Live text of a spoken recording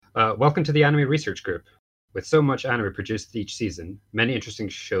Welcome to the Anime Research Group. With so much anime produced each season, many interesting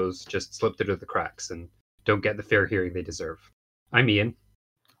shows just slip through the cracks and don't get the fair hearing they deserve. I'm Ian.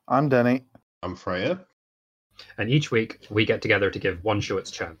 I'm Denny. I'm Freya. And each week, we get together to give one show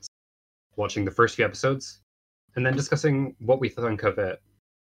its chance, watching the first few episodes, and then discussing what we think of it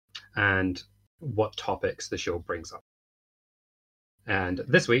and what topics the show brings up. And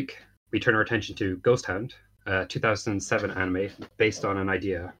this week, we turn our attention to Ghost Hound, a 2007 anime based on an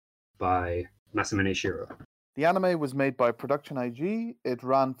idea by Masamune Shirow. The anime was made by Production IG. It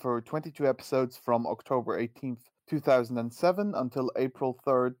ran for 22 episodes from October 18th, 2007 until April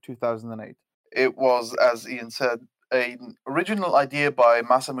 3rd, 2008. It was, as Ian said, an original idea by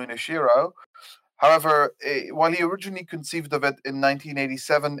Masamune Shirow. However, while he originally conceived of it in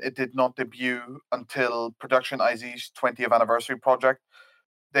 1987, it did not debut until Production IG's 20th anniversary project.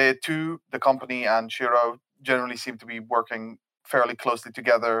 The company and Shirow, generally seem to be working fairly closely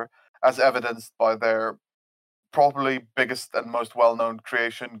together, as evidenced by their probably biggest and most well-known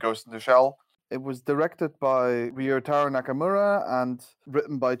creation, Ghost in the Shell. It was directed by Ryotaro Nakamura and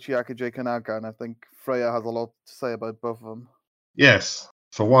written by Chiaki J. Kanaka, and I think Freya has a lot to say about both of them. Yes,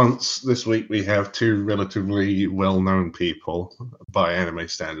 for once, this week we have two relatively well-known people, by anime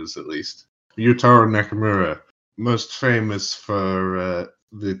standards at least. Ryotaro Nakamura, most famous for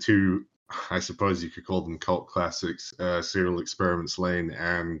the two, I suppose you could call them cult classics, Serial Experiments Lain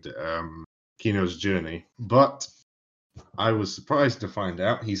and Kino's Journey. But I was surprised to find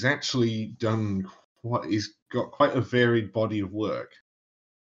out he's actually he's got quite a varied body of work.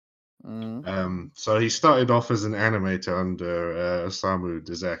 So he started off as an animator under Osamu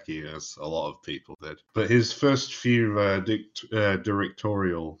Dezaki, as a lot of people did. But his first few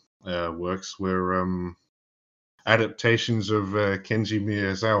directorial works were adaptations of Kenji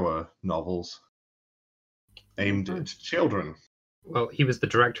Miyazawa novels aimed at children. Well, he was the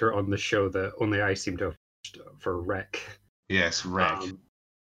director on the show that only I seem to have watched for Rec. Yes, Rec.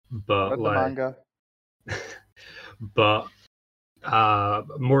 But the manga. But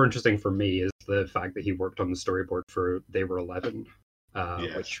more interesting for me is the fact that he worked on the storyboard for They Were 11,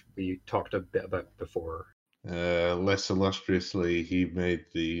 Yes. which we talked a bit about before. Less illustriously, he made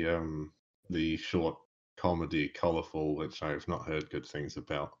the short comedy Colourful, which I've not heard good things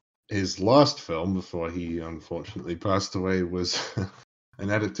about. His last film, before he unfortunately passed away, was an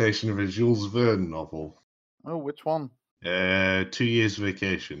adaptation of a Jules Verne novel. Oh, which one? 2 Years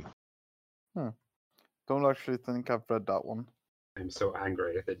Vacation. Don't actually think I've read that one. I'm so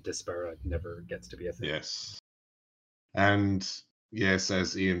angry that Despera never gets to be a thing. Yes. And yes,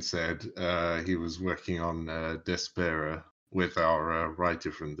 as Ian said, he was working on Despera with our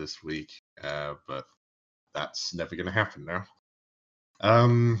writer from this week, but that's never going to happen now.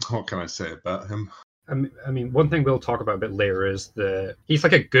 What can I say about him? I mean, one thing we'll talk about a bit later is he's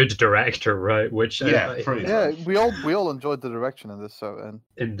like a good director, right? Which pretty much. we all enjoyed the direction of this, so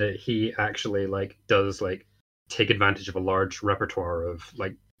in that he actually does take advantage of a large repertoire of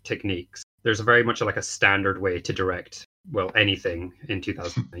techniques. There's very much a standard way to direct anything in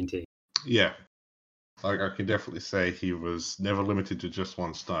 2019. Yeah, I can definitely say he was never limited to just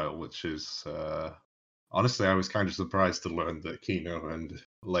one style, which is honestly, I was kind of surprised to learn that Kino and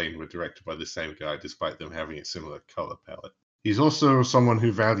Lane were directed by the same guy, despite them having a similar color palette. He's also someone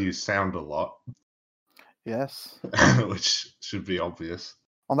who values sound a lot. Yes. Which should be obvious.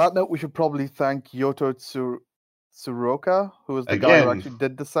 On that note, we should probably thank Yoto Tsuruoka, who was the guy who actually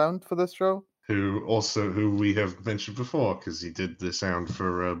did the sound for this show. Who we have mentioned before, because he did the sound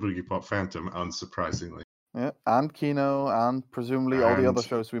for Boogie Pop Phantom, unsurprisingly. Yeah, and Kino, and presumably all the other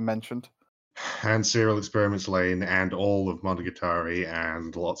shows we mentioned. And Serial Experiments Lain, and all of Monogatari,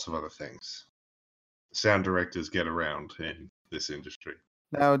 and lots of other things. Sound directors get around in this industry.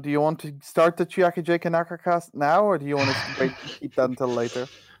 Now, do you want to start the Chiaki J. Kanaka cast now, or do you want us to wait to keep that until later?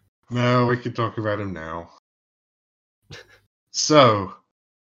 No, we can talk about him now. So,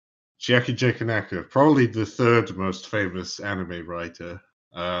 Chiaki J. Kanaka, probably the third most famous anime writer,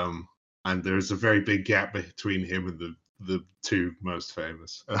 and there's a very big gap between him and the two most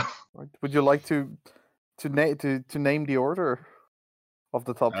famous. Would you like to name the order of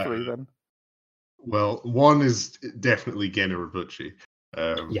the top three then? Well, one is definitely Gen Urobuchi.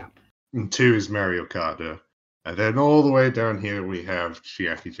 Yeah. And two is Mario Okada. And then all the way down here we have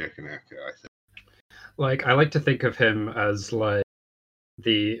Chiaki J. Kanaka, I think. I like to think of him as where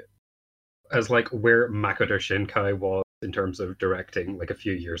Makoto Shinkai was in terms of directing a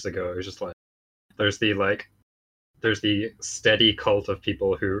few years ago. It was just there's the steady cult of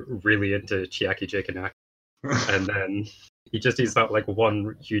people who really into Chiaki J. Kanaka, and then he just needs that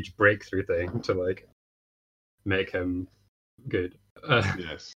one huge breakthrough thing to make him good.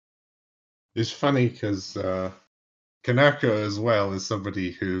 Yes. It's funny because Kanako as well is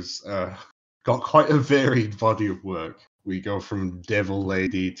somebody who's got quite a varied body of work. We go from Devil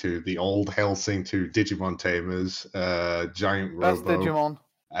Lady to the old Helsing to Digimon Tamers, Giant Best Robo, Digimon.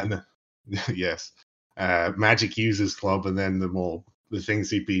 and yes, Magic Users Club, and then the things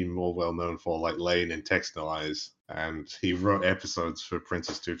he'd been more well known for, like Lane and Textilize. And he wrote episodes for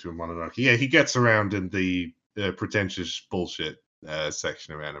Princess Tutu and Mononoke. Yeah, he gets around in the pretentious bullshit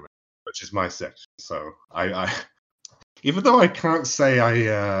section of anime, which is my section. So I even though I can't say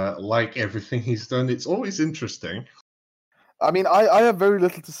I like everything he's done, it's always interesting. I mean, I have very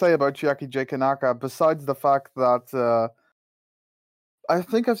little to say about Chiaki J. Kanaka besides the fact that I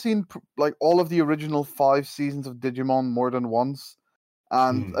think I've seen like all of the original 5 seasons of Digimon more than once,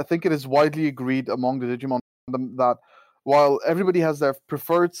 and I think it is widely agreed among the Digimon fandom that while everybody has their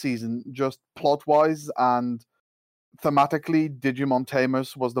preferred season, just plot-wise and thematically, Digimon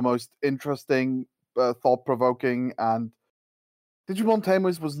Tamers was the most interesting, thought-provoking, and Digimon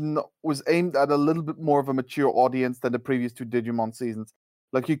Tamers was aimed at a little bit more of a mature audience than the previous 2 Digimon seasons.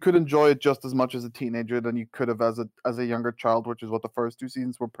 Like you could enjoy it just as much as a teenager than you could have as a younger child, which is what the first 2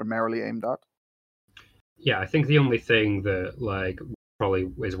 seasons were primarily aimed at. Yeah, I think the only thing that like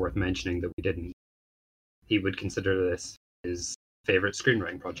probably is worth mentioning that we didn't, he would consider this his favorite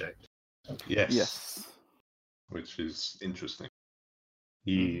screenwriting project. Yes. Which is interesting.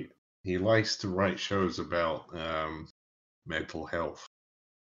 He likes to write shows about mental health,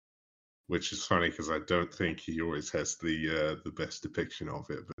 which is funny because I don't think he always has the best depiction of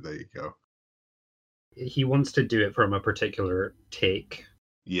it. But there you go. He wants to do it from a particular take,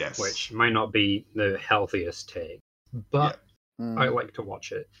 Yes, which might not be the healthiest take, but I like to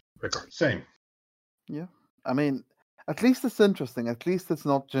watch it regardless. Same. Yeah, I mean, at least it's interesting. At least it's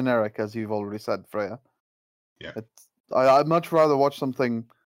not generic, as you've already said, Freya. Yeah. I'd much rather watch something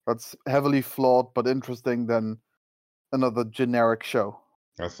that's heavily flawed but interesting than another generic show.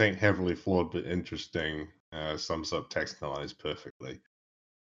 I think heavily flawed but interesting sums up Textilize perfectly.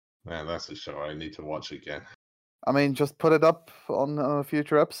 Man, that's a show I need to watch again. I mean, just put it up on a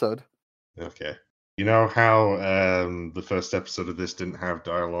future episode. Okay. You know how the first episode of this didn't have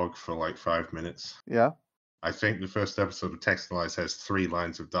dialogue for like 5 minutes? Yeah. I think the first episode of Textilize has 3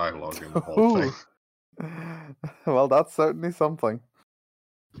 lines of dialogue in the whole thing. Well, that's certainly something.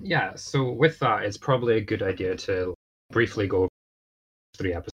 Yeah, so with that, it's probably a good idea to briefly go over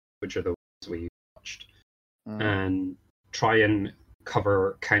 3 episodes, which are the ones we watched, and try and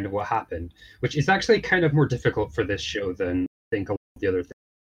cover kind of what happened, which is actually kind of more difficult for this show than I think a lot of the other things.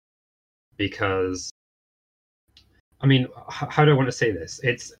 Because, I mean, how do I want to say this?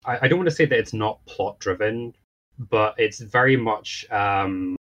 I don't want to say that it's not plot-driven, but it's very much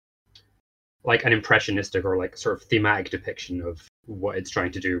like an impressionistic or like sort of thematic depiction of what it's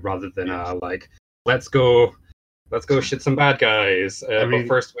trying to do, rather than like let's go shit some bad guys. But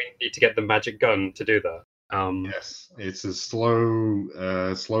first we need to get the magic gun to do that. Yes, it's a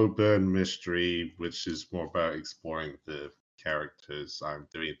slow burn mystery, which is more about exploring the characters. I'm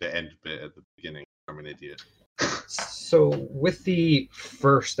doing the end bit at the beginning. I'm an idiot. So with the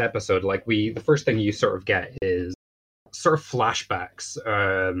first episode, like the first thing you sort of get is sort of flashbacks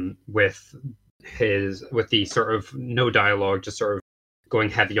with the sort of no dialogue, just sort of going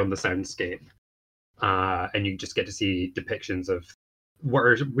heavy on the soundscape, and you just get to see depictions of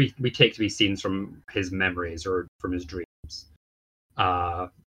what we take to be scenes from his memories or from his dreams. By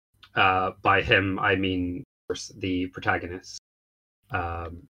him, I mean the protagonist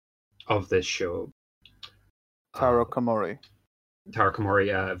of this show, Taro Komori. Taro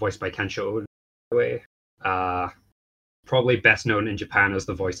Komori, voiced by Kensho Oe. Probably best known in Japan as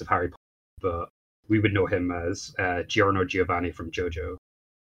the voice of Harry Potter, but we would know him as Giorno Giovanni from JoJo,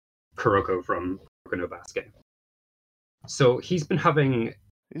 Kuroko from Kuroko no Basket. So he's been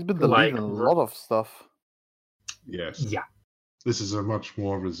the lead in a lot of stuff. Yes. Yeah. This is a much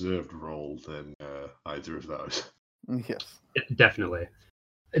more reserved role than either of those. Yes. Definitely.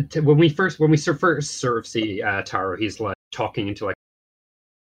 When we first sort of see Taro, he's like talking into like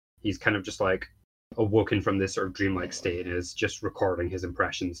he's kind of just like awoken from this sort of dreamlike state and is just recording his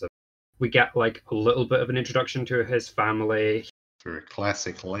impressions of. We get like a little bit of an introduction to his family. For a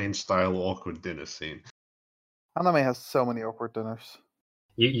classic Lane style awkward dinner scene. Anime has so many awkward dinners.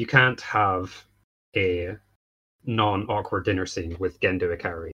 You can't have a non-awkward dinner scene with Gendo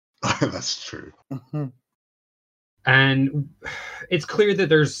Ikari. That's true. And it's clear that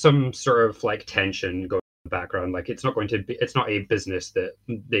there's some sort of like tension going in the background. Like it's not a business that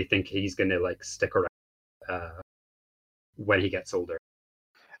they think he's going to like stick around when he gets older.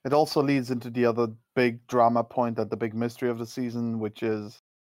 It also leads into the other big drama point at the big mystery of the season, which is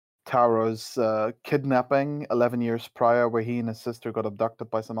Taro's kidnapping 11 years prior, where he and his sister got abducted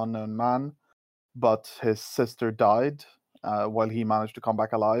by some unknown man, but his sister died while he managed to come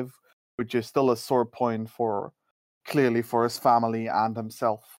back alive, which is still a sore point clearly for his family and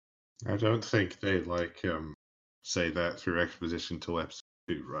himself. I don't think they say that through exposition till episode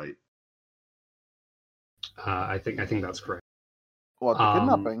 2, right? I think that's correct. What, the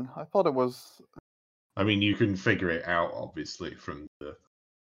kidnapping? I thought it was. I mean, you can figure it out, obviously, from the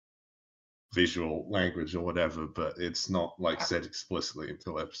visual language or whatever, but it's not said explicitly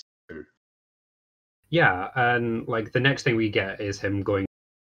until episode 2. Yeah, and the next thing we get is him going.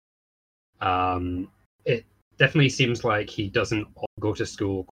 It definitely seems like he doesn't go to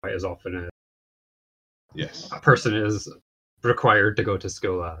school quite as often as Yes. a person is required to go to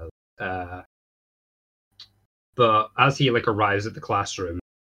school as. But as he arrives at the classroom,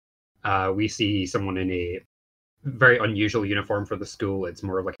 we see someone in a very unusual uniform for the school. It's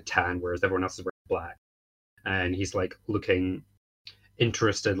more of a tan, whereas everyone else is wearing black. And he's looking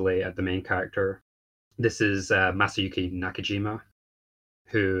interestedly at the main character. This is Masayuki Nakajima,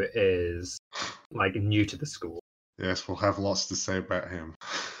 who is new to the school. Yes, we'll have lots to say about him.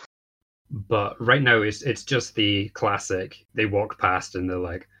 But right now it's just the classic. They walk past and they're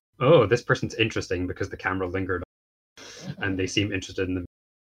like, "Oh, this person's interesting," because the camera lingered on, and they seem interested in them.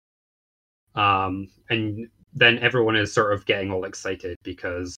 And then everyone is sort of getting all excited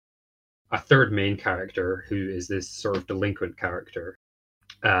because a third main character, who is this sort of delinquent character,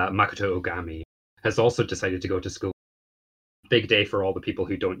 Makoto Ogami, has also decided to go to school. Big day for all the people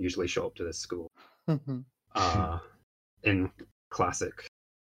who don't usually show up to this school. In classic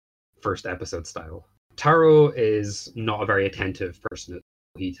first episode style. Taro is not a very attentive person.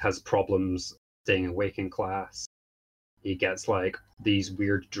 He has problems staying awake in class. He gets these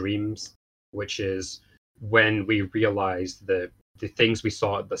weird dreams, which is when we realize that the things we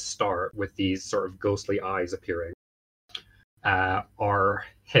saw at the start with these sort of ghostly eyes appearing are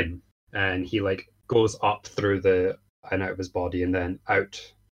him. And he goes up through and out of his body and then out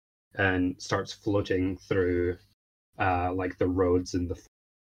and starts floating through the roads in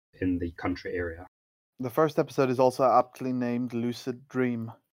the country area. The first episode is also aptly named Lucid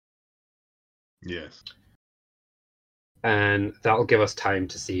Dream. Yes. And that'll give us time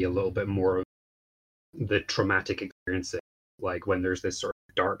to see a little bit more of the traumatic experiences, when there's this sort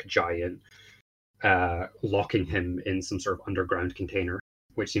of dark giant locking him in some sort of underground container,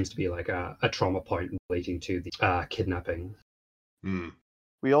 which seems to be a trauma point relating to the kidnapping.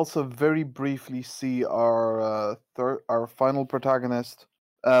 We also very briefly see our final protagonist,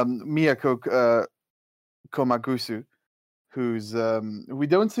 Miyako Komagusu, who's we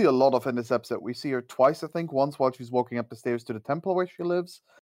don't see a lot of in this episode. We see her twice, I think. Once while she's walking up the stairs to the temple where she lives,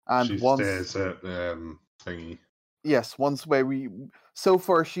 and she once stares at thingy. Yes, once where so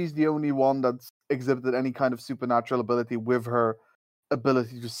far she's the only one that's exhibited any kind of supernatural ability with her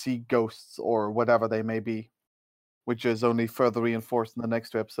ability to see ghosts or whatever they may be, which is only further reinforced in the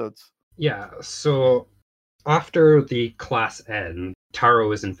next 2 episodes. Yeah, so after the class ends,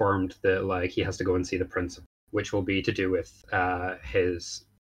 Taro is informed that he has to go and see the principal, which will be to do with his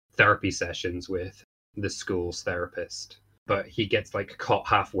therapy sessions with the school's therapist. But he gets caught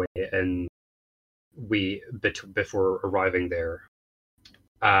halfway, and before arriving there,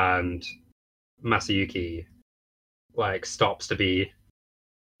 and Masayuki stops to be,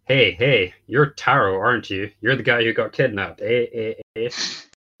 hey, you're Taro, aren't you? You're the guy who got kidnapped,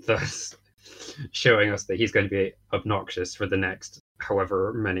 thus showing us that he's going to be obnoxious for the next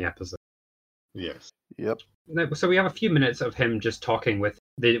however many episodes. Yes. Yep. So we have a few minutes of him just talking with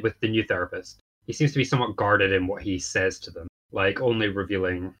the new therapist. He seems to be somewhat guarded in what he says to them, only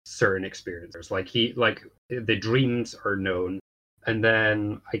revealing certain experiences. The dreams are known, and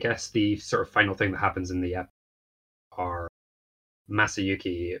then I guess the sort of final thing that happens in the episode are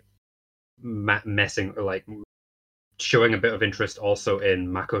Masayuki messing, showing a bit of interest also in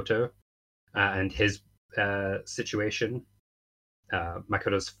Makoto and his situation.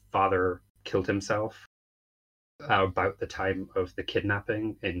 Makoto's father killed himself about the time of the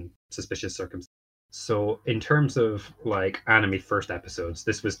kidnapping in suspicious circumstances. So in terms of anime first episodes,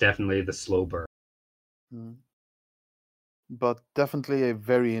 this was definitely the slow burn. But definitely a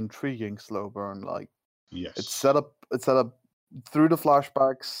very intriguing slow burn. Yes. It's set up through the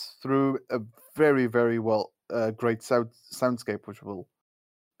flashbacks, through a very, very great soundscape, which we'll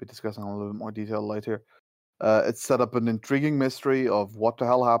be discussing in a little bit more detail later. It's set up an intriguing mystery of what the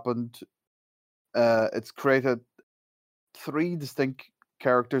hell happened. It's created 3 distinct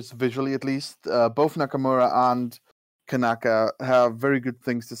characters, visually at least. Both Nakamura and Kanaka have very good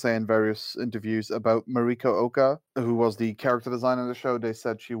things to say in various interviews about Mariko Oka, who was the character designer of the show. They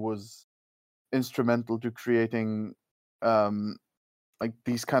said she was instrumental to creating like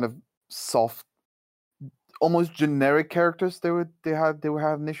these kind of soft, almost generic characters they were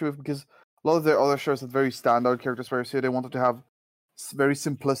having an issue with, because a lot of their other shows had very standout characters, whereas here they wanted to have very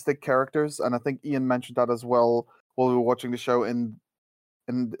simplistic characters, and I think Ian mentioned that as well while we were watching the show, and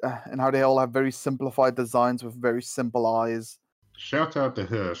how they all have very simplified designs with very simple eyes. Shout out to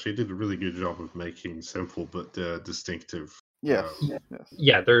her. She did a really good job of making simple but distinctive. Yes.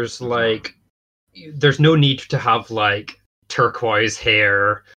 Yeah, there's no need to have like turquoise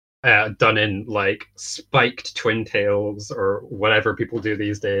hair done in like spiked twin tails or whatever people do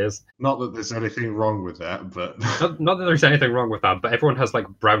these days. Not that there's anything wrong with that, but not that there's anything wrong with that, but everyone has like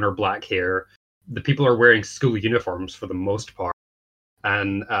brown or black hair. The people are wearing school uniforms for the most part.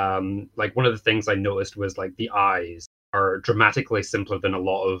 And like one of the things I noticed was like the eyes are dramatically simpler than a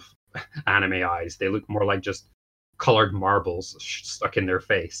lot of anime eyes. They look more like just colored marbles stuck in their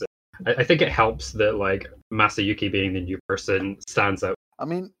face. I think it helps that like Masayuki being the new person stands out. I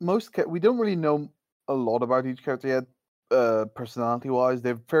mean, we don't really know a lot about each character yet, personality-wise.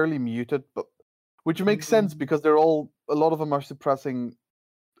 They're fairly muted, but which makes sense because a lot of them are suppressing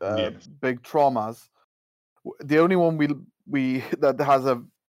big traumas. The only one we that has an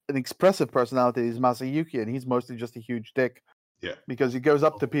expressive personality is Masayuki, and he's mostly just a huge dick. Yeah. Because he goes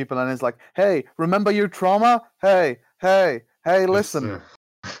up to people and is like, "Hey, remember your trauma? Hey, listen."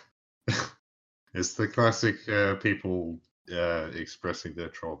 It's the classic people expressing their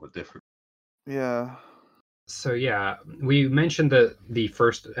trauma differently. Yeah. So yeah, we mentioned that the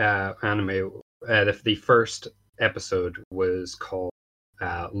first anime, the first episode was called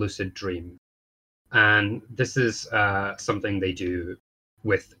Lucid Dream. And this is something they do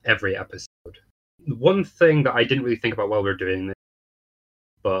with every episode. One thing that I didn't really think about while we were doing this,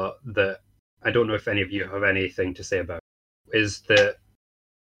 but that I don't know if any of you have anything to say about, is that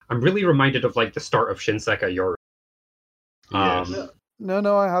I'm really reminded of like the start of Shinseka Yori. Yes.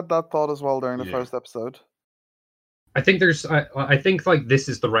 No, I had that thought as well during the first episode. I think I think like this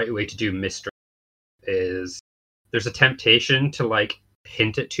is the right way to do mystery. Is there's a temptation to like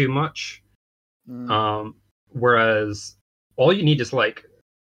hint it too much. Whereas all you need is like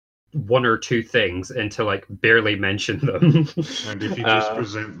one or two things and to like barely mention them. And if you just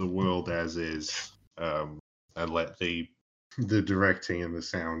present the world as is, and let the directing and the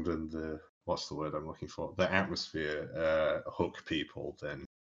sound and the what's the word I'm looking for, the atmosphere hook people, then it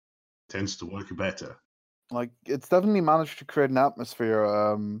tends to work better. Like it's definitely managed to create an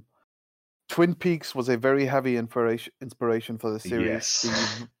atmosphere. Twin Peaks was a very heavy inspiration for the series. Yes.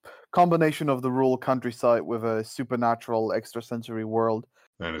 The combination of the rural countryside with a supernatural extrasensory world.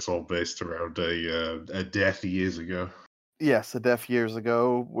 And it's all based around a death years ago. Yes, a death years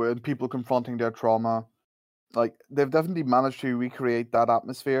ago, when people confronting their trauma. Like, they've definitely managed to recreate that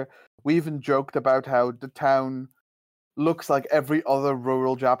atmosphere. We even joked about how the town looks like every other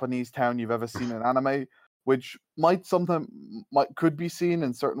rural Japanese town you've ever seen in anime, which could be seen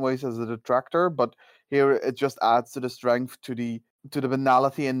in certain ways as a detractor, but here it just adds to the strength, to the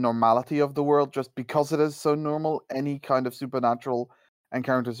banality and normality of the world, just because it is so normal. Any kind of supernatural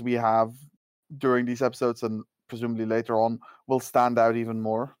encounters we have during these episodes and presumably later on will stand out even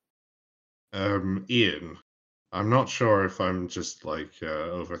more. Ian, I'm not sure if I'm just like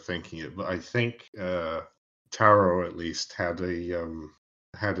overthinking it, but I think Taro at least had an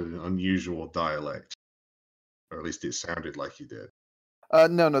unusual dialect, or at least it sounded like he did.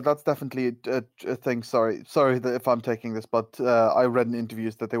 No, that's definitely a thing. Sorry if I'm taking this, but I read in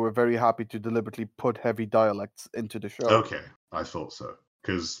interviews that they were very happy to deliberately put heavy dialects into the show. Okay, I thought so,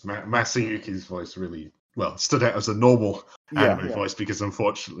 because Masayuki's voice really stood out as a normal anime voice, because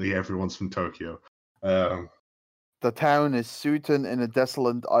unfortunately everyone's from Tokyo. The town is Suiten in a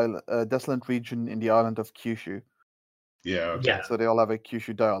desolate region in the island of Kyushu. Yeah. Okay. Yeah. So they all have a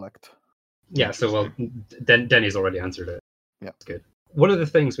Kyushu dialect. Yeah. So Denny's already answered it. Yeah, that's good. One of the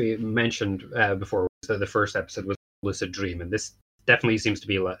things we mentioned before was that the first episode was Lucid Dream, and this definitely seems to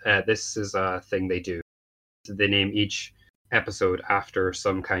be this is a thing they do. They name each episode after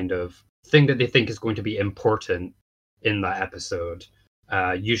some kind of thing that they think is going to be important in that episode,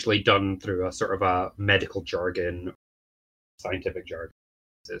 usually done through a sort of a medical jargon, scientific jargon.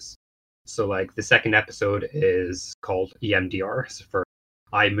 So like the second episode is called EMDR, for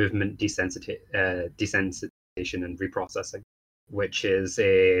eye movement desensitization and reprocessing, which is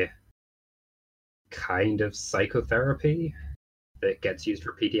a kind of psychotherapy that gets used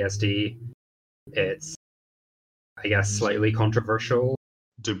for PTSD. It's, I guess, slightly controversial.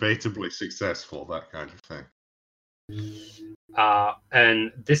 Debatably successful, that kind of thing.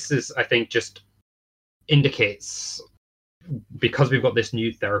 And this is, I think, just indicates, because we've got this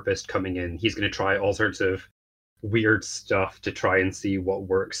new therapist coming in, he's going to try all sorts of weird stuff to try and see what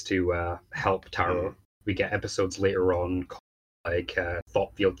works to help Taro. We get episodes later on like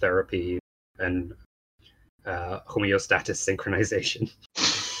thought field therapy and homeostatic synchronization.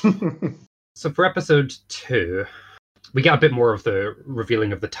 So for episode 2, we get a bit more of the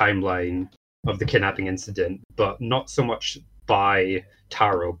revealing of the timeline of the kidnapping incident, but not so much by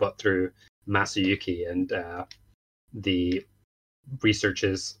Taro, but through Masayuki and the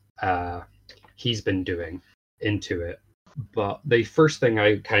researches he's been doing into it. But the first thing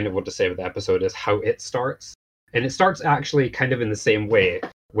I kind of want to say about the episode is how it starts. And it starts actually kind of in the same way,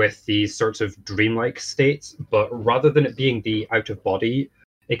 with these sorts of dreamlike states, but rather than it being the out-of-body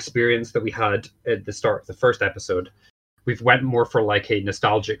experience that we had at the start of the first episode, we've went more for like a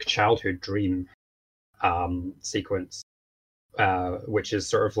nostalgic childhood dream sequence, which is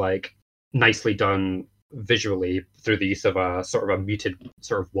sort of like nicely done visually through the use of a sort of a muted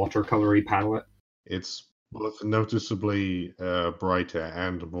sort of watercolory palette. It's both noticeably brighter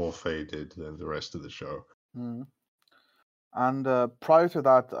and more faded than the rest of the show. Mm. And prior to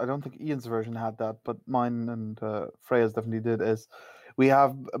that, I don't think Ian's version had that, but mine and Freya's definitely did, is we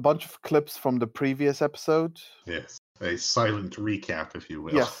have a bunch of clips from the previous episode. Yes, a silent recap, if you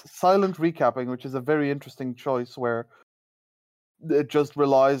will. Yes, silent recapping, which is a very interesting choice where it just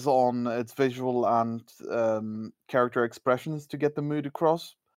relies on its visual and character expressions to get the mood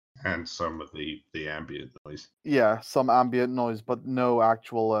across. And some of the ambient noise. Yeah, some ambient noise, but no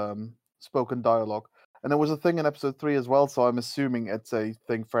actual spoken dialogue. And it was a thing in episode 3 as well, so I'm assuming it's a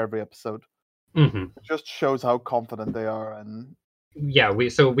thing for every episode. Mm-hmm. It just shows how confident they are. And yeah,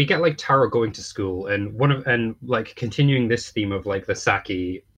 we get like Taro going to school, and like continuing this theme of like the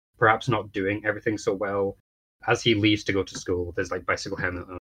Saki perhaps not doing everything so well. As he leaves to go to school with his like bicycle helmet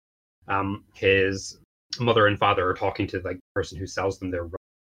on, his mother and father are talking to like the person who sells them their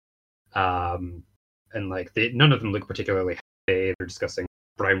and like none of them look particularly happy. They're discussing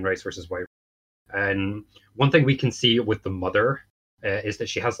brown rice versus white. And one thing we can see with the mother is that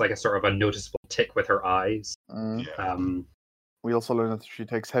she has like a sort of a noticeable tick with her eyes. Yeah. We also learn that she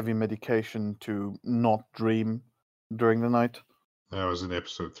takes heavy medication to not dream during the night. That was in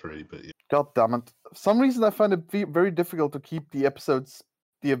episode 3, but yeah. God damn it. For some reason I find it very difficult to keep the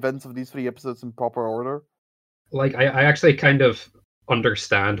events of these 3 episodes in proper order. Like, I actually kind of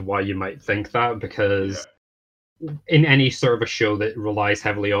understand why you might think that, because in any sort of a show that relies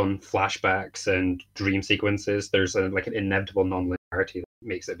heavily on flashbacks and dream sequences, there's like an inevitable non-linearity that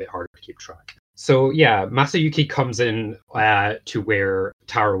makes it a bit harder to keep track. So yeah, Masayuki comes in to where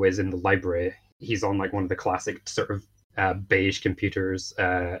Taro is in the library. He's on like one of the classic sort of beige computers,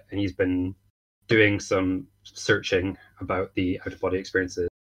 and he's been doing some searching about the out-of-body experiences.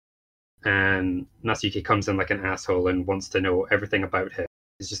 And Masayuki comes in like an asshole and wants to know everything about him.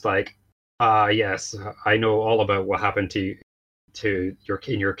 He's just like, yes, I know all about what happened to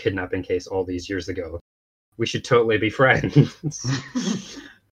your kidnapping case all these years ago. We should totally be friends.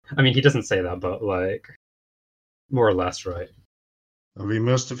 I mean, he doesn't say that, but like, more or less, right? I mean,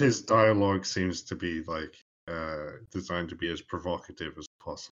 most of his dialogue seems to be like designed to be as provocative as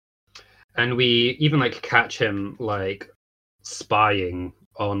possible. And we even like catch him like spying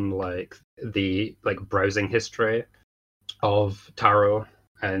on like the like browsing history of Taro,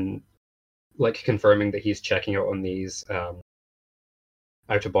 and like confirming that he's checking out on these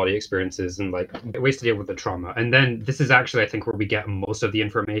out-of-body experiences and like ways to deal with the trauma. And then this is actually, I think, where we get most of the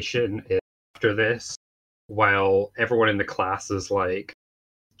information after this, while everyone in the class is like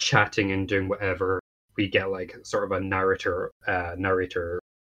chatting and doing whatever. We get like sort of a narrator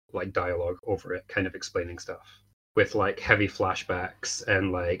like dialogue over it, kind of explaining stuff with like heavy flashbacks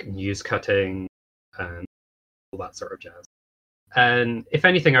and like news cutting and all that sort of jazz. And if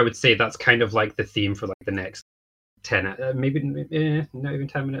anything, I would say that's kind of like the theme for like the next 10, maybe not even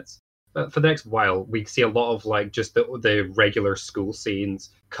 10 minutes. But for the next while, we see a lot of like just the regular school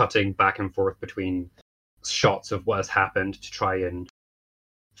scenes cutting back and forth between shots of what has happened to try and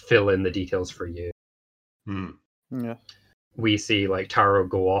fill in the details for you. Yeah. We see like Taro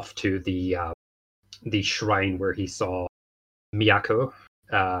go off to the shrine where he saw Miyako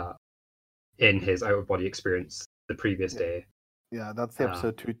in his out-of-body experience the previous day. Yeah, that's the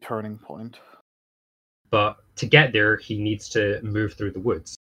episode 2 turning point. But to get there, he needs to move through the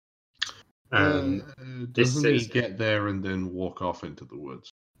woods. Doesn't he get there and then walk off into the woods?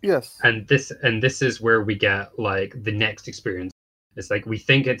 Yes. And this is where we get like the next experience. It's like we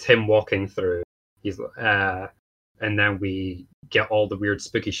think it's him walking through. He's and then we get all the weird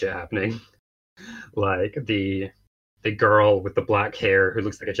spooky shit happening. Like the the girl with the black hair who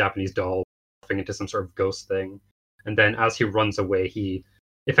looks like a Japanese doll morphing into some sort of ghost thing. And then as he runs away, he,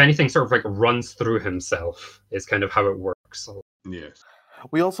 if anything, sort of like runs through himself, is kind of how it works. Yes.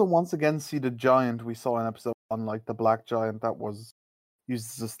 We also once again see the giant we saw in episode 1, like the black giant that was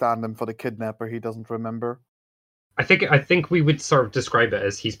used as a stand-in for the kidnapper he doesn't remember. I think we would sort of describe it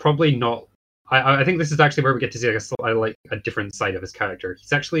as he's probably not. I think this is actually where we get to see like a different side of his character.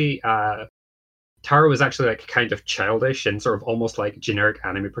 He's actually Taro is actually like kind of childish and sort of almost like generic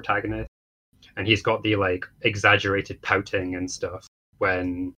anime protagonist, and he's got the like exaggerated pouting and stuff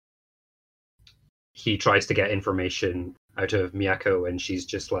when he tries to get information out of Miyako, and she's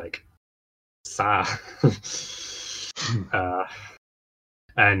just like, "Sa,"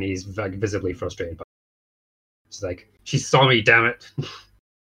 and he's like visibly frustrated by it. She's like, "She saw me, damn it."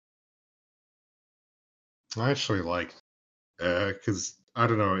 I actually liked, because I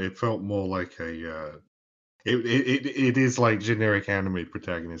don't know, it felt more like a. It is like generic anime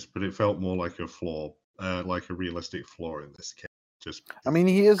protagonist, but it felt more like a flaw, like a realistic flaw in this case. Just I mean,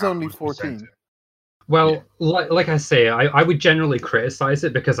 he is how it only was 14. presented. Well, Yeah. like I say, I would generally criticize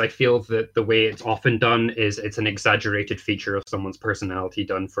it because I feel that the way it's often done is it's an exaggerated feature of someone's personality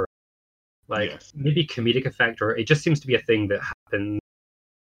done for like Yes. maybe comedic effect, or it just seems to be a thing that happens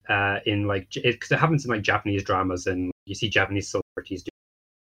in like because it happens in like Japanese dramas, and you see Japanese celebrities do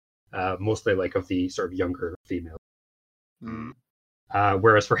mostly like of the sort of younger female. Mm.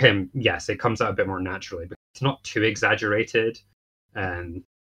 Whereas for him, yes, it comes out a bit more naturally, but it's not too exaggerated. And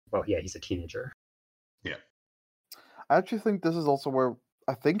well, yeah, he's a teenager. I actually think this is also where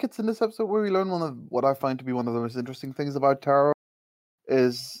I think it's in this episode where we learn one of what I find to be one of the most interesting things about Taro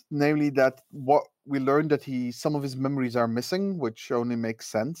is namely that what we learned that some of his memories are missing, which only makes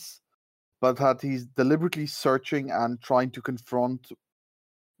sense, but that he's deliberately searching and trying to confront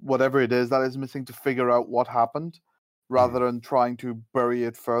whatever it is that is missing to figure out what happened, rather than trying to bury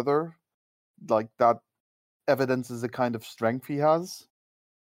it further. Like that evidence is the kind of strength he has.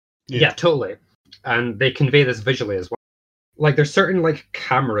 Yeah, totally. And they convey this visually as well. Like there's certain like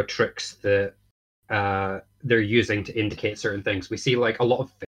camera tricks that they're using to indicate certain things. We see like a lot of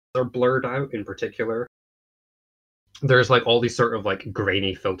faces are blurred out in particular. There's like all these sort of like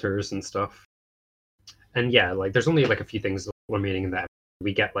grainy filters and stuff. And yeah, like there's only like a few things remaining in that.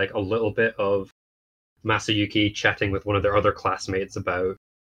 We get like a little bit of Masayuki chatting with one of their other classmates about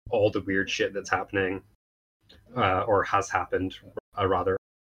all the weird shit that's happening, or has happened, rather.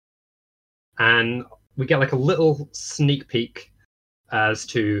 And we get like a little sneak peek as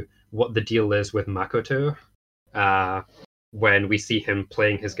to what the deal is with Makoto when we see him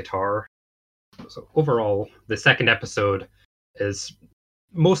playing his guitar. So overall, the second episode is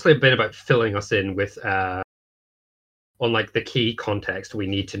mostly been about filling us in with on like the key context we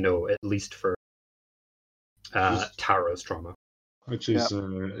need to know, at least for Taro's trauma. Which is,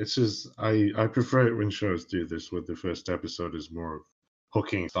 it's just I prefer it when shows do this, where the first episode is more of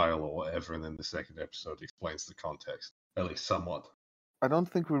hooking style or whatever, and then the second episode explains the context, at least somewhat. I don't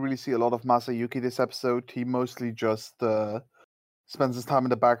think we really see a lot of Masayuki this episode. He mostly just spends his time in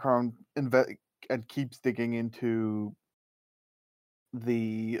the background and keeps digging into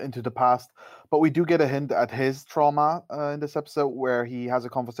the past. But we do get a hint at his trauma in this episode, where he has a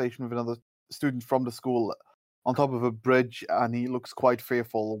conversation with another student from the school on top of a bridge, and he looks quite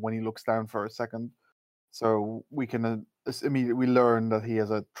fearful when he looks down for a second. So we can immediately learn that he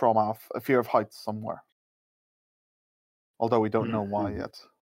has a trauma, a fear of heights somewhere. Although we don't know why yet.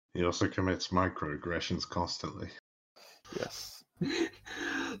 He also commits microaggressions constantly. Yes.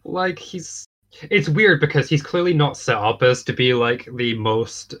 Like it's weird because he's clearly not set up as to be like the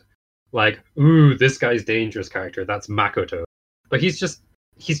most like, ooh, this guy's dangerous character. That's Makoto. But he's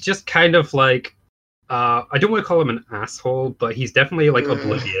just kind of like I don't want to call him an asshole, but he's definitely like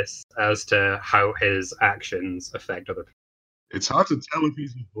oblivious as to how his actions affect other people. It's hard to tell if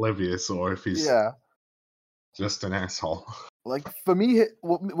he's oblivious or if he's just an asshole. Like, for me,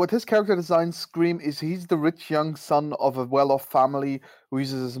 what his character design scream is he's the rich young son of a well-off family who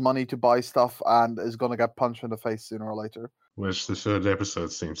uses his money to buy stuff and is going to get punched in the face sooner or later. Which the third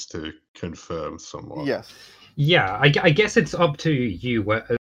episode seems to confirm somewhat. Yes. Yeah, I guess it's up to you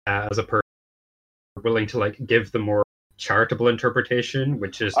as a person willing to like give the more charitable interpretation,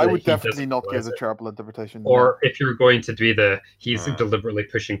 which is I would definitely not give the charitable interpretation. Or if you're going to be he's deliberately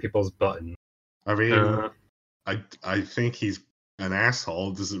pushing people's button. I mean, I think he's an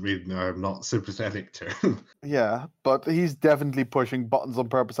asshole. Doesn't mean I'm not sympathetic to him. Yeah, but he's definitely pushing buttons on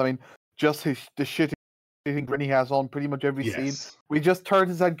purpose. I mean, just the shitty grin he has on pretty much every scene. We just turn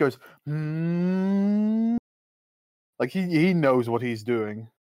his head and goes, like he knows what he's doing.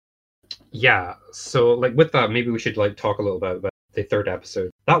 Yeah, so like with that, maybe we should like talk a little bit about the third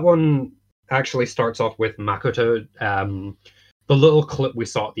episode. That one actually starts off with Makoto. The little clip we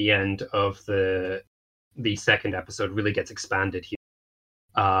saw at the end of the second episode really gets expanded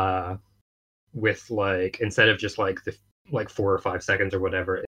here. With like instead of just like the like 4 or 5 seconds or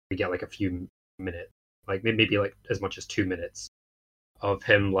whatever, we get like a few minutes, like maybe like as much as 2 minutes of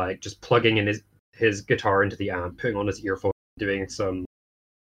him like just plugging in his guitar into the amp, putting on his earphone, doing some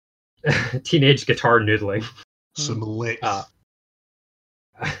teenage guitar noodling. Some licks.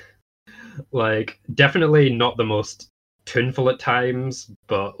 Like definitely not the most tuneful at times,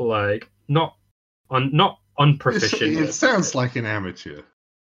 but like not unproficient. It sounds like an amateur.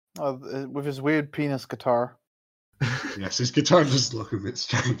 With his weird penis guitar. Yes, his guitar does look a bit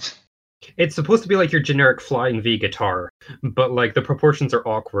strange. It's supposed to be like your generic flying V guitar, but like the proportions are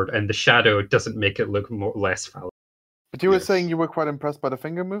awkward and the shadow doesn't make it look less foul. But you were saying you were quite impressed by the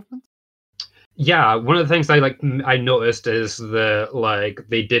finger movement? Yeah, one of the things I noticed is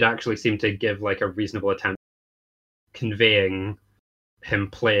they did actually seem to give like a reasonable attempt conveying him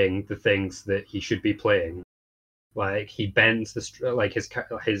playing the things that he should be playing. Like he bends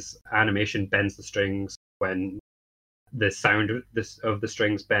his animation bends the strings when the sound of the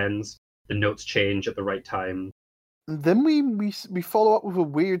strings bends. The notes change at the right time. And then we follow up with a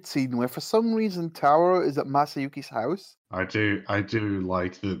weird scene where for some reason Taro is at Masayuki's house. I do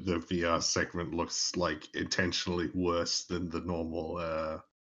like the VR segment looks like intentionally worse than the normal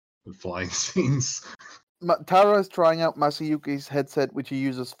flying scenes. Taro is trying out Masayuki's headset, which he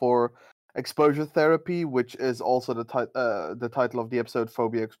uses for exposure therapy, which is also the title of the episode,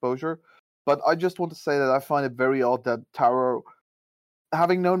 Phobia Exposure. But I just want to say that I find it very odd that Taro,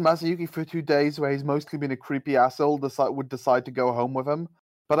 having known Masayuki for 2 days, where he's mostly been a creepy asshole, would decide to go home with him.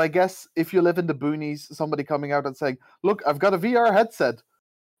 But I guess if you live in the boonies, somebody coming out and saying, "Look, I've got a VR headset,"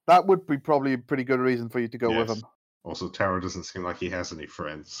 that would be probably a pretty good reason for you to go with him. Also, Taro doesn't seem like he has any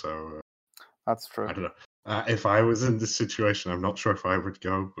friends, so that's true. I don't know. If I was in this situation, I'm not sure if I would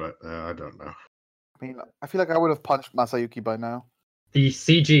go, but I don't know. I mean, I feel like I would have punched Masayuki by now. The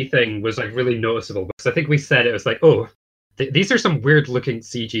CG thing was like really noticeable because I think we said it was like, oh, these are some weird looking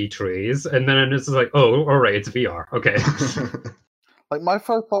CG trees, and then it's like, oh, all right, it's VR, okay. Like my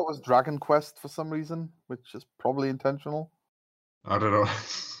first thought was Dragon Quest for some reason, which is probably intentional. I don't know.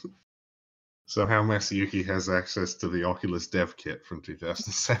 Somehow Masayuki has access to the Oculus dev kit from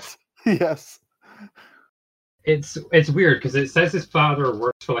 2007. Yes. It's weird because it says his father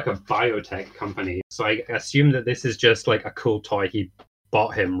works for like a biotech company, so I assume that this is just like a cool toy he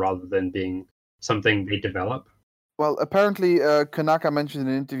bought him rather than being something they develop. Well, apparently Kanaka mentioned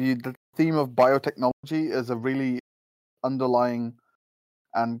in an interview that the theme of biotechnology is a really underlying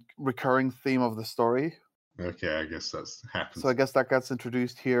and recurring theme of the story. Okay, I guess that's happens. So I guess that gets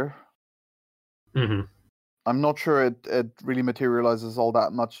introduced here. Mm-hmm. I'm not sure it really materializes all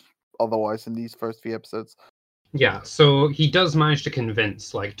that much otherwise in these first few episodes. Yeah, so he does manage to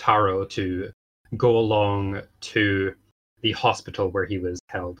convince like Taro to go along to the hospital where he was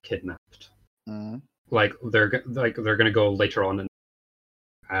held kidnapped. Mm-hmm. Like they're gonna go later on,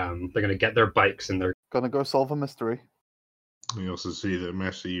 and they're gonna get their bikes and they're gonna go solve a mystery. We also see that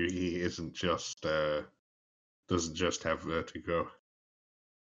Masayuki isn't just doesn't just have vertigo,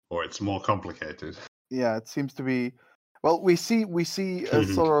 or it's more complicated. Yeah, it seems to be. Well, we see a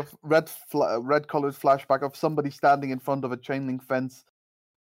sort of red colored flashback of somebody standing in front of a chain link fence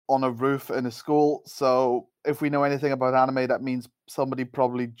on a roof in a school. So if we know anything about anime, that means somebody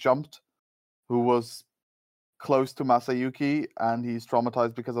probably jumped who was close to Masayuki, and he's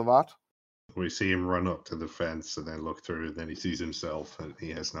traumatized because of that. We see him run up to the fence and then look through, and then he sees himself, and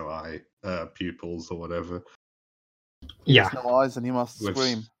he has no eye pupils or whatever. He has no eyes, and he must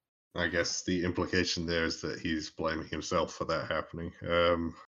scream. I guess the implication there is that he's blaming himself for that happening.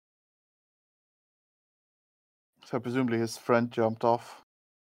 So presumably his friend jumped off.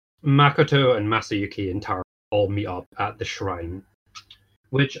 Makoto and Masayuki and Taro all meet up at the shrine,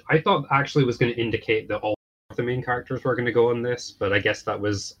 which I thought actually was going to indicate that all the main characters were going to go on this, but I guess that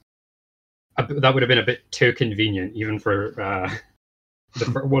would have been a bit too convenient, even for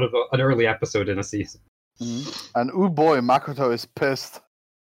an early episode in a season. Mm-hmm. And oh boy, Makoto is pissed.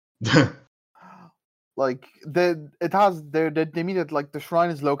 Like they meet at like the shrine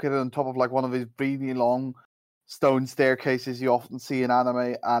is located on top of like one of these really long stone staircases you often see in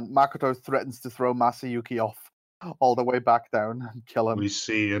anime, and Makoto threatens to throw Masayuki off all the way back down and kill him. We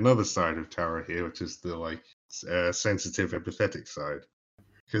see another side of Taro here, which is the like sensitive, empathetic side,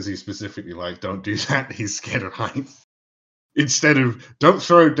 because he's specifically like, "Don't do that." He's scared of heights. Instead of, "Don't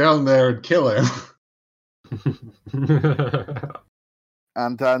throw it down there and kill him."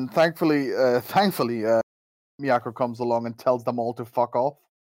 And then thankfully, Miyako comes along and tells them all to fuck off.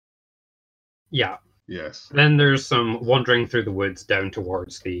 Yeah. Yes. Then there's some wandering through the woods down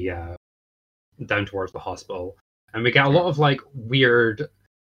towards the hospital, and we get a lot of like weird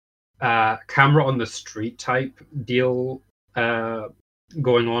camera on the street type deal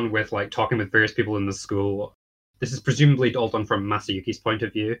going on with like talking with various people in the school. This is presumably all done from Masayuki's point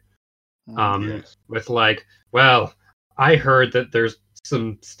of view. Yes. With like, well, I heard that there's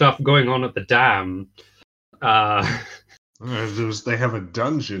some stuff going on at the dam. They have a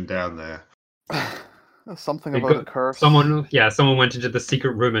dungeon down there. Something about a curse. Someone went into the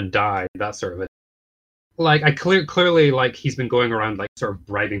secret room and died. That sort of it. Like, clearly, like he's been going around like sort of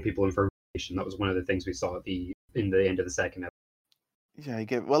bribing people information. That was one of the things we saw at in the end of the second episode. Yeah,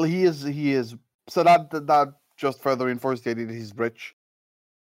 he is. So that just further reinforced the idea that he's rich.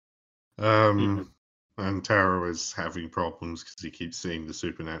 And Taro is having problems because he keeps seeing the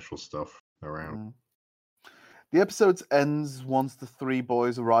supernatural stuff around. The episode ends once the three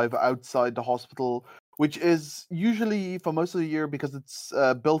boys arrive outside the hospital, which is usually for most of the year because it's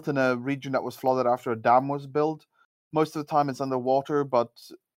built in a region that was flooded after a dam was built. Most of the time it's underwater, but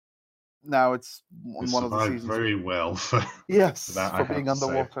now it's one of the seasons. Very well for being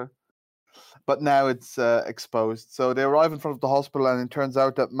underwater. But now it's exposed. So they arrive in front of the hospital, and it turns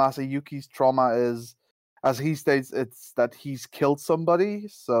out that Masayuki's trauma is, as he states, it's that he's killed somebody.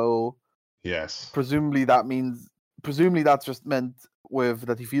 So yes, presumably that's just meant with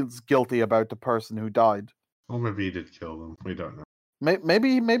that he feels guilty about the person who died. Or maybe he did kill them. We don't know. Maybe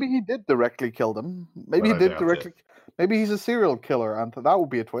he did directly kill them. Maybe Maybe he's a serial killer, and that would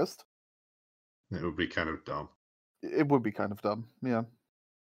be a twist. It would be kind of dumb. It would be kind of dumb, yeah.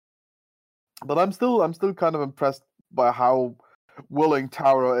 But I'm still kind of impressed by how willing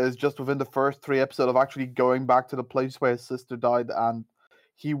Taro is just within the first 3 episodes of actually going back to the place where his sister died and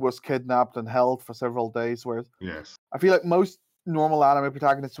he was kidnapped and held for several days. Whereas I feel like most normal anime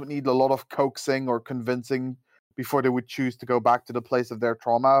protagonists would need a lot of coaxing or convincing before they would choose to go back to the place of their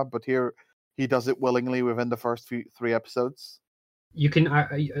trauma. But here he does it willingly within the first 3 episodes. You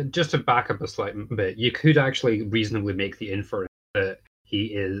can just to back up a slight bit. You could actually reasonably make the inference that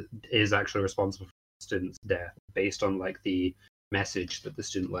he is actually responsible for the student's death based on like the message that the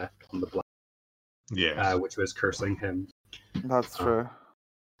student left on the black, which was cursing him. That's true.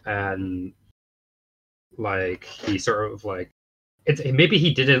 And like he sort of like maybe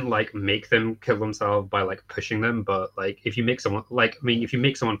he didn't like make them kill themselves by like pushing them, but like if you make someone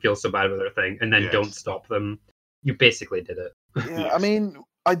feel so bad about their thing and then don't stop them, you basically did it. Yeah, I mean,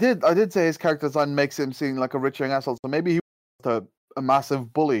 I did say his character design makes him seem like a rich young asshole. So maybe he was a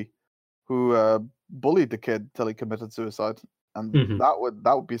massive bully who bullied the kid till he committed suicide, and that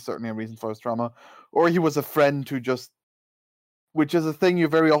would be certainly a reason for his trauma. Or he was a friend who just, which is a thing you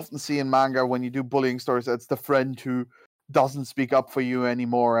very often see in manga when you do bullying stories. It's the friend who doesn't speak up for you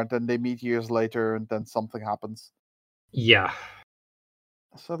anymore, and then they meet years later, and then something happens. Yeah.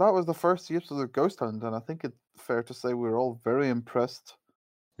 So that was the first episode of Ghost Hunt, and I think it's fair to say we were all very impressed.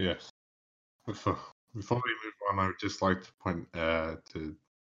 Yes. Before we move on, I would just like to point to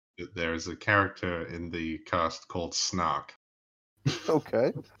that there is a character in the cast called Snark.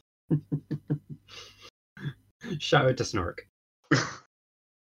 Okay. Shout out to Snark.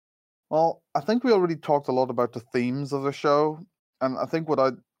 Well, I think we already talked a lot about the themes of the show, and I think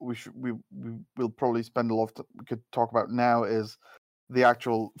what we will probably spend a lot we could talk about now is the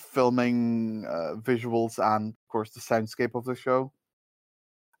actual filming, visuals, and of course the soundscape of the show.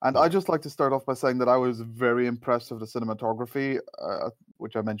 And I'd just like to start off by saying that I was very impressed with the cinematography,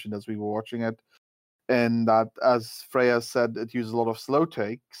 which I mentioned as we were watching it, in that, as Freya said, it uses a lot of slow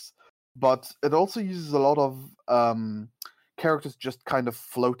takes, but it also uses a lot of characters just kind of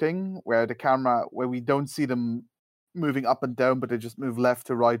floating, where we don't see them moving up and down, but they just move left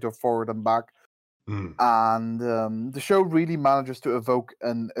to right or forward and back. And the show really manages to evoke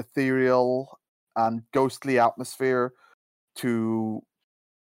an ethereal and ghostly atmosphere through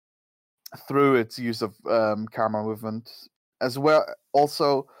its use of camera movement as well.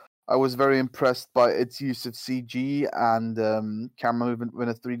 Also, I was very impressed by its use of CG and camera movement in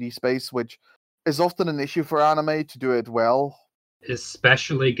a 3D space, which is often an issue for anime to do it well.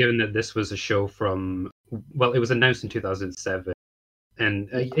 Especially given that this was a show it was announced in 2007. And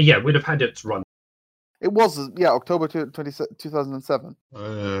we'd have had its run. It was, October 2007.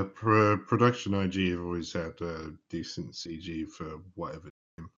 Production IG have always had decent CG for whatever.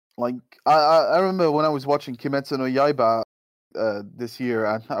 Like, I remember when I was watching Kimetsu no Yaiba this year,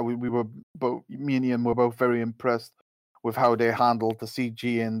 and we were both, me and Ian were both very impressed with how they handled the CG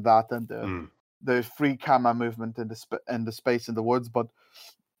in that and the free camera movement in the space in the woods. But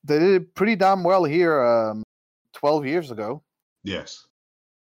They did pretty damn well here 12 years ago. Yes.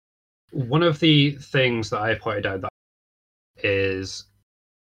 One of the things that I pointed out that is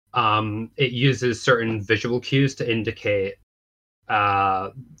it uses certain visual cues to indicate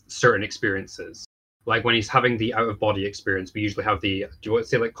certain experiences. Like when he's having the out of body experience, we usually have the, do you want to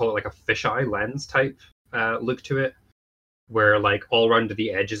say, like, call it like a fisheye lens type look to it, where like all around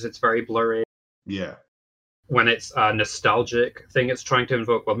the edges it's very blurry. Yeah. When it's a nostalgic thing it's trying to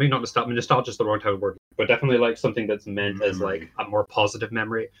invoke, well, maybe not nostalgia, nostalgia is the wrong type of word, but definitely like something that's meant as like a more positive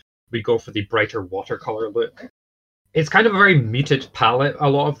memory, we go for the brighter watercolor look. It's kind of a very muted palette a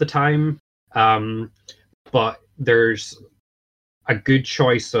lot of the time, but there's a good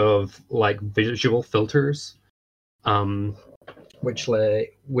choice of like visual filters, which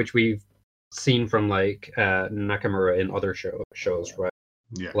we've seen from like Nakamura in other shows, right?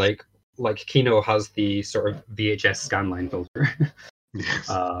 Yes. Like Kino has the sort of VHS scanline filter. Yes.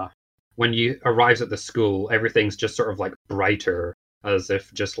 When you arrives at the school, everything's just sort of like brighter, as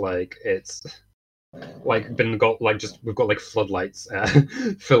if just like it's like we've got like floodlights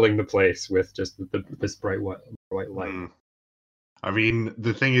filling the place with just this bright white light. I mean,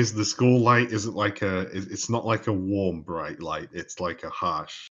 the thing is, the school light isn't like it's not like a warm bright light. It's like a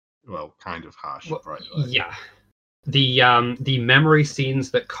harsh, well, kind of harsh bright light. Yeah. The memory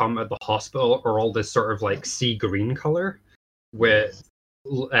scenes that come at the hospital are all this sort of like sea green color, with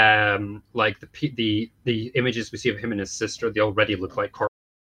like the images we see of him and his sister, they already look like I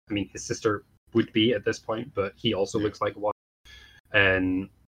mean, his sister would be at this point, but he also looks like one. And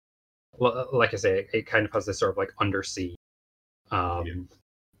like I say, it kind of has this sort of like undersea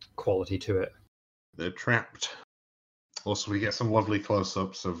quality to it. They're trapped. Also, we get some lovely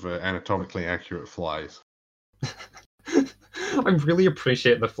close-ups of anatomically accurate flies. I really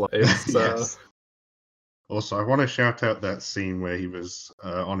appreciate the flies. Yes. Also, I want to shout out that scene where he was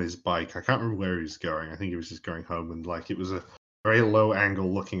on his bike. I can't remember where he was going. I think he was just going home, and like it was a very low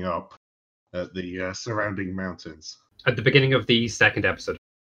angle looking up at the surrounding mountains. At the beginning of the second episode.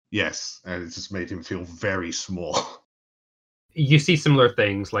 Yes, and it just made him feel very small. You see similar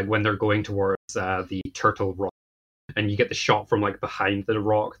things, like when they're going towards the turtle rock, and you get the shot from like behind the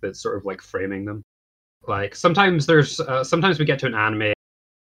rock that's sort of like framing them. Like sometimes sometimes we get to an anime.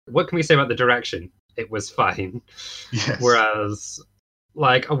 What can we say about the direction? It was fine. Yes. Whereas,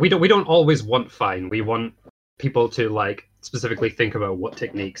 like we don't always want fine. We want people to like specifically think about what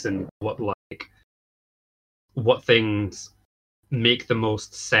techniques and what things make the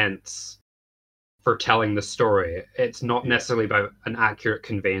most sense for telling the story. It's not necessarily about an accurate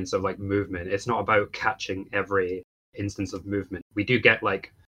conveyance of like movement. It's not about catching every instance of movement. We do get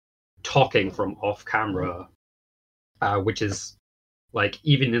like talking from off camera, which is like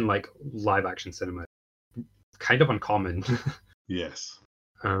even in like live action cinema kind of uncommon. Yes.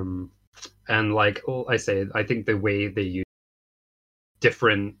 And like I say, I think the way they use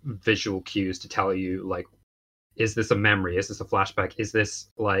different visual cues to tell you like, is this a memory, is this a flashback, is this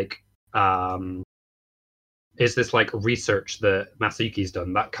like research that Masayuki's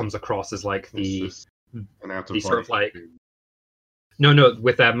done, that comes across as like the sort of like no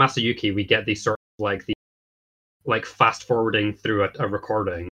with Masayuki we get the sort of like the like fast forwarding through a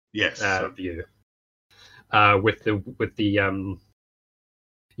recording view with the you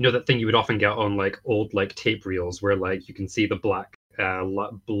know that thing you would often get on like old like tape reels where like you can see the black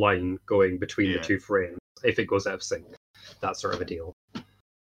line going between the two frames if it goes out of sync, that sort of a deal.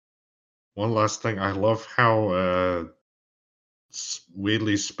 One last thing, I love how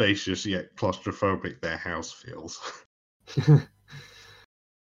weirdly spacious yet claustrophobic their house feels.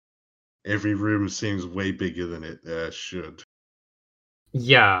 Every room seems way bigger than it should.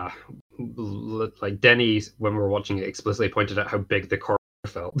 Yeah, like Denny, when we were watching it, explicitly pointed out how big the corridor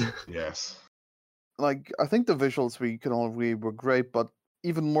felt. Yes. Like, I think the visuals we can all agree were great, but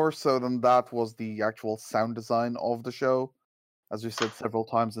even more so than that was the actual sound design of the show, as we said several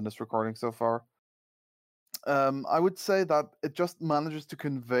times in this recording so far. I would say that it just manages to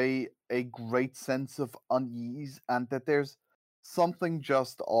convey a great sense of unease and that there's something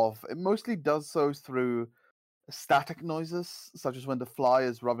just off. It mostly does so through static noises, such as when the fly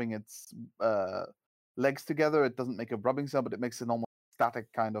is rubbing its legs together. It doesn't make a rubbing sound, but it makes an almost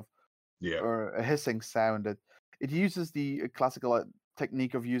static kind of or a hissing sound. It uses the classical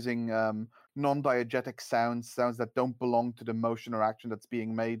technique of using non-diegetic sounds that don't belong to the motion or action that's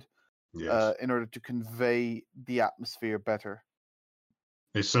being made. Yes. In order to convey the atmosphere better.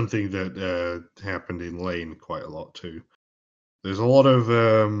 It's something that happened in Lane quite a lot too. There's a lot of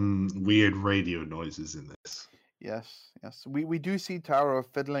weird radio noises in this. Yes. We do see Taro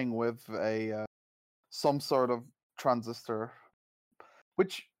fiddling with a some sort of transistor,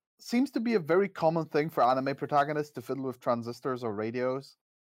 which seems to be a very common thing for anime protagonists to fiddle with transistors or radios.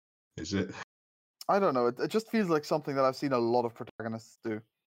 Is it? I don't know. It just feels like something that I've seen a lot of protagonists do.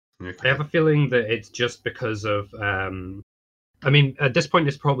 I have a feeling that it's just because of. I mean, at this point,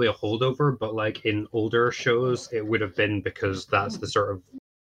 it's probably a holdover, but like in older shows, it would have been because that's the sort of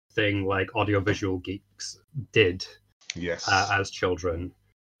thing like audiovisual geeks did Yes. as children.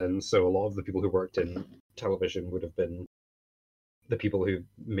 And so a lot of the people who worked in television would have been the people who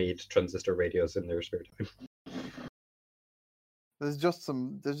made transistor radios in their spare time. There's just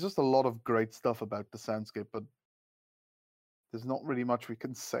a lot of great stuff about the soundscape, but there's not really much we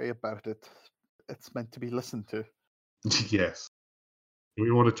can say about it. It's meant to be listened to. Yes. Do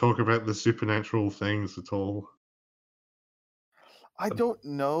we want to talk about the supernatural things at all? I don't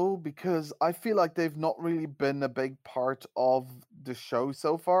know, because I feel like they've not really been a big part of the show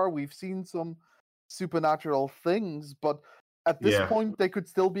so far. We've seen some supernatural things, but at this Yeah. point they could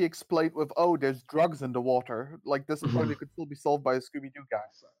still be explained with, oh, there's drugs in the water. Like this point it could still be solved by a Scooby-Doo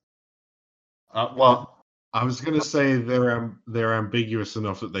guy. Well, I was going to say they're ambiguous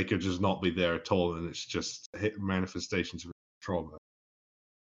enough that they could just not be there at all, and it's just manifestations of trauma.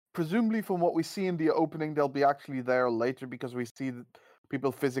 Presumably, from what we see in the opening, they'll be actually there later because we see people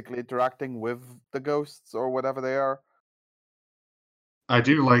physically interacting with the ghosts or whatever they are. I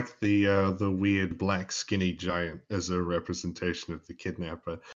do like the weird black skinny giant as a representation of the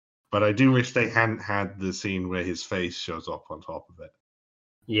kidnapper, but I do wish they hadn't had the scene where his face shows up on top of it.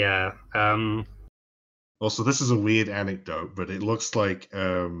 Yeah. Also, this is a weird anecdote, but it looks like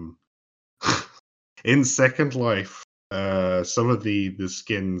in Second Life, some of the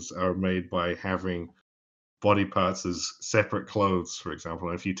skins are made by having body parts as separate clothes, for example.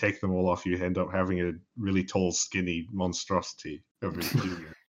 And if you take them all off, you end up having a really tall, skinny monstrosity over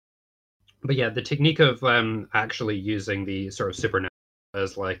your But yeah, the technique of actually using the sort of supernatural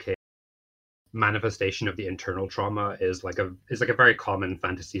as like a manifestation of the internal trauma is like a very common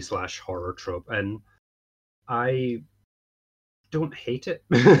fantasy / horror trope, and I don't hate it.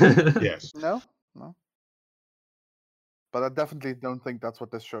 Yes. No. But I definitely don't think that's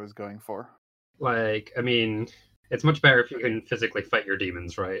what this show is going for. Like, I mean, it's much better if you can physically fight your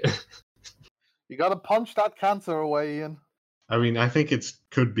demons, right? You gotta punch that cancer away, Ian. I mean, I think it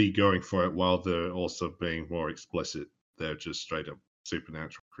could be going for it while they're also being more explicit. They're just straight up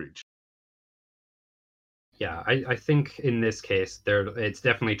supernatural creatures. Yeah, I think in this case, it's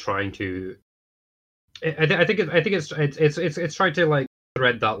definitely trying to. I think it's trying to like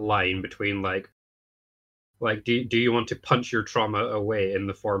thread that line between like do you want to punch your trauma away in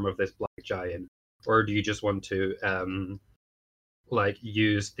the form of this black giant, or do you just want to like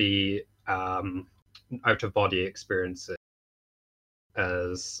use the out of body experiences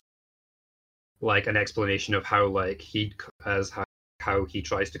as like an explanation of how like how he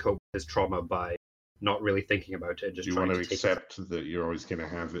tries to cope with his trauma by not really thinking about it, just You trying want to take accept that you're always going to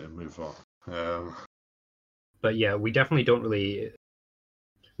have it and move on. But yeah, we definitely don't really.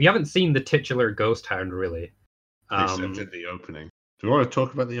 We haven't seen the titular ghost hound really. Except in the opening. Do you want to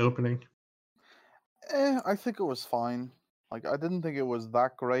talk about the opening? I think it was fine. Like, I didn't think it was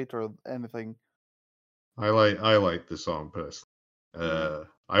that great or anything. I like the song personally.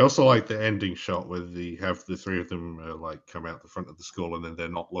 I also like the ending shot where have the three of them like come out the front of the school and then they're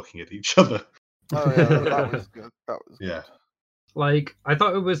not looking at each other. Oh yeah, that was good. That was Yeah. good. Like, I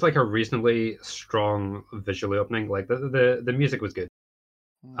thought it was like a reasonably strong visually opening. Like the music was good.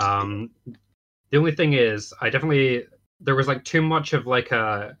 The only thing is, there was like too much of like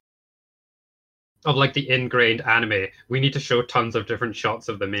the ingrained anime. We need to show tons of different shots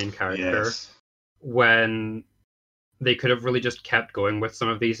of the main character. Yes. When they could have really just kept going with some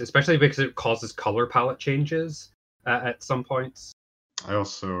of these, especially because it causes color palette changes at some points. I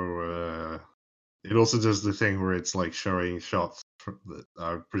also it also does the thing where it's like showing shots that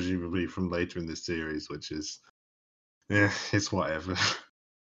are presumably from later in this series, which is it's whatever.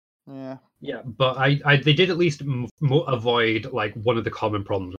 Yeah, but they did at least avoid like one of the common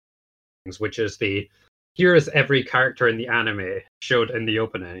problems, which is here is every character in the anime showed in the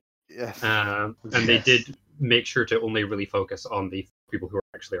opening. Yes. And they did make sure to only really focus on the people who are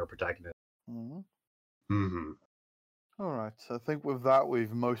actually our protagonists. Mm-hmm. All right, so I think with that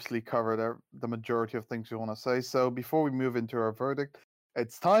we've mostly covered the majority of things we want to say. So before we move into our verdict,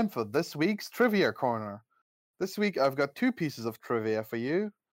 it's time for this week's Trivia Corner. This week I've got two pieces of trivia for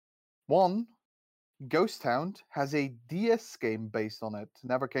you. One, Ghost Hound has a DS game based on it.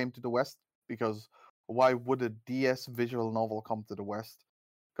 Never came to the West because why would a DS visual novel come to the West?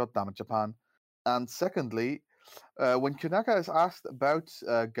 God damn it, Japan. And secondly, when Kunaka is asked about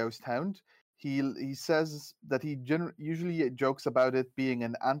Ghost Hound, he says that he usually jokes about it being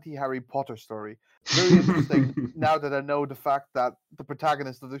an anti-Harry Potter story. Very interesting now that I know the fact that the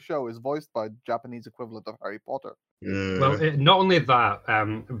protagonist of the show is voiced by the Japanese equivalent of Harry Potter. Well, not only that,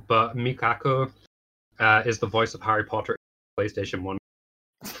 but Mikako is the voice of Harry Potter in PlayStation 1.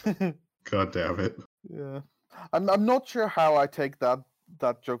 God damn it. Yeah. I'm not sure how I take that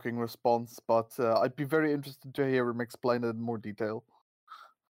joking response, but I'd be very interested to hear him explain it in more detail.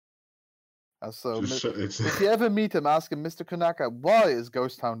 So, if you ever meet him, ask him, Mr. Konaka, why is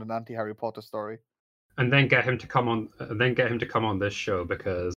Ghost Town an anti-Harry Potter story? And then get him to come on. Then get him to come on this show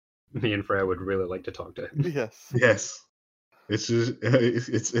because me and Freya would really like to talk to him. Yes. Yes. It's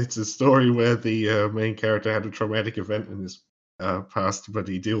a story where the main character had a traumatic event in his past, but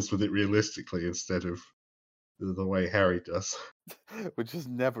he deals with it realistically instead of the way Harry does. Which is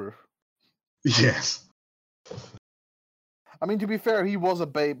never. Yes. I mean, to be fair, he was a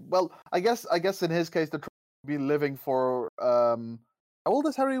babe. Well, I guess in his case, they're trying to be living for. How old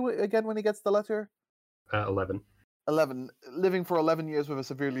is Harry again when he gets the letter? 11. 11. Living for 11 years with a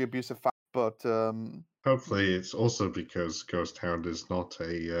severely abusive father, but Hopefully, it's also because Ghost Hound is not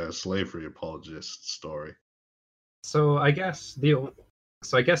a slavery apologist story. So I guess the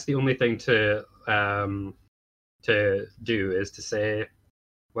only thing to do is to say,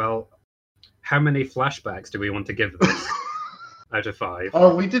 well, how many flashbacks do we want to give this out of 5?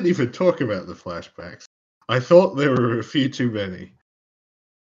 Oh, we didn't even talk about the flashbacks. I thought there were a few too many.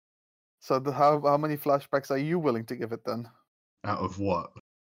 So how many flashbacks are you willing to give it then? Out of what?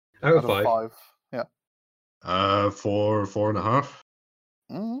 Out of 5. Yeah. 4.5.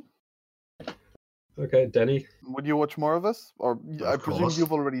 Mm-hmm. Okay, Denny. Would you watch more of this, or I presume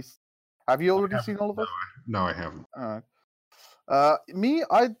you've already? Have you already seen all of it? No, I haven't. All right. Me,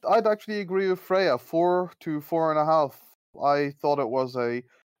 I'd actually agree with Freya. 4 to 4.5. I thought it was a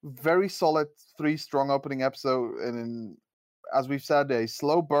very solid 3 strong opening episode, and as we've said, a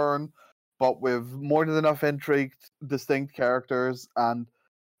slow burn, but with more than enough intrigue, distinct characters, and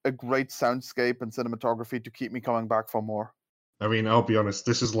a great soundscape and cinematography to keep me coming back for more. I mean, I'll be honest.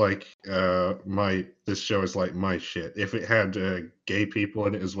 This is like this show is like my shit. If it had gay people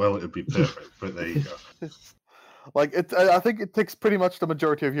in it as well, it would be perfect. But there you go. Like I think it ticks pretty much the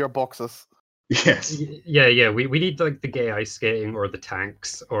majority of your boxes. Yes. Yeah. We need like the gay ice skating or the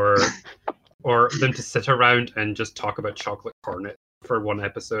tanks or them to sit around and just talk about chocolate cornet for one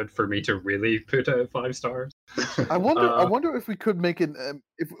episode for me to really put out 5 stars. I wonder if we could make it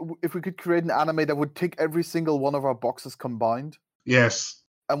if we could create an anime that would tick every single one of our boxes combined. Yes.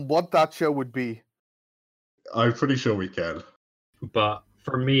 And what that show would be. I'm pretty sure we can. But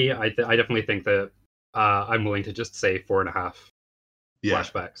for me, I definitely think that I'm willing to just say 4.5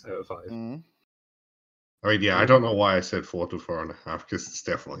 flashbacks out of 5. Mm-hmm. I mean, yeah, I don't know why I said 4 to 4.5 because it's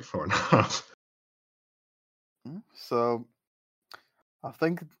definitely 4.5. So, I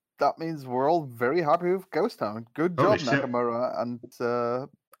think that means we're all very happy with Ghost Town. Good job, Nakamura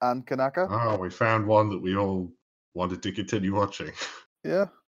and Konaka. Oh, we found one that we all wanted to continue watching. Yeah.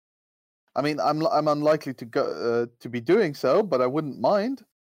 I mean, I'm unlikely to go to be doing so, but I wouldn't mind.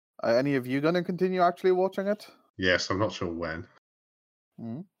 Any of you going to continue actually watching it? Yes, I'm not sure when.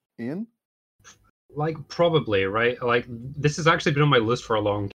 Ian? Like, probably, right? Like, this has actually been on my list for a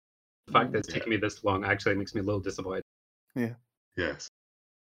long time. The fact that it's taken me this long actually makes me a little disappointed. Yeah. Yes.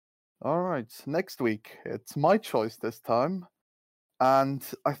 All right. Next week, it's my choice this time. And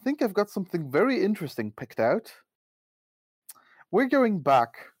I think I've got something very interesting picked out. We're going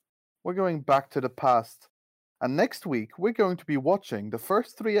back to the past. And next week, we're going to be watching the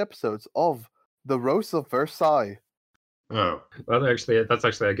first 3 episodes of The Rose of Versailles. Oh. Well, that's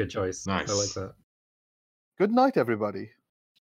actually a good choice. Nice. I like that. Good night, everybody.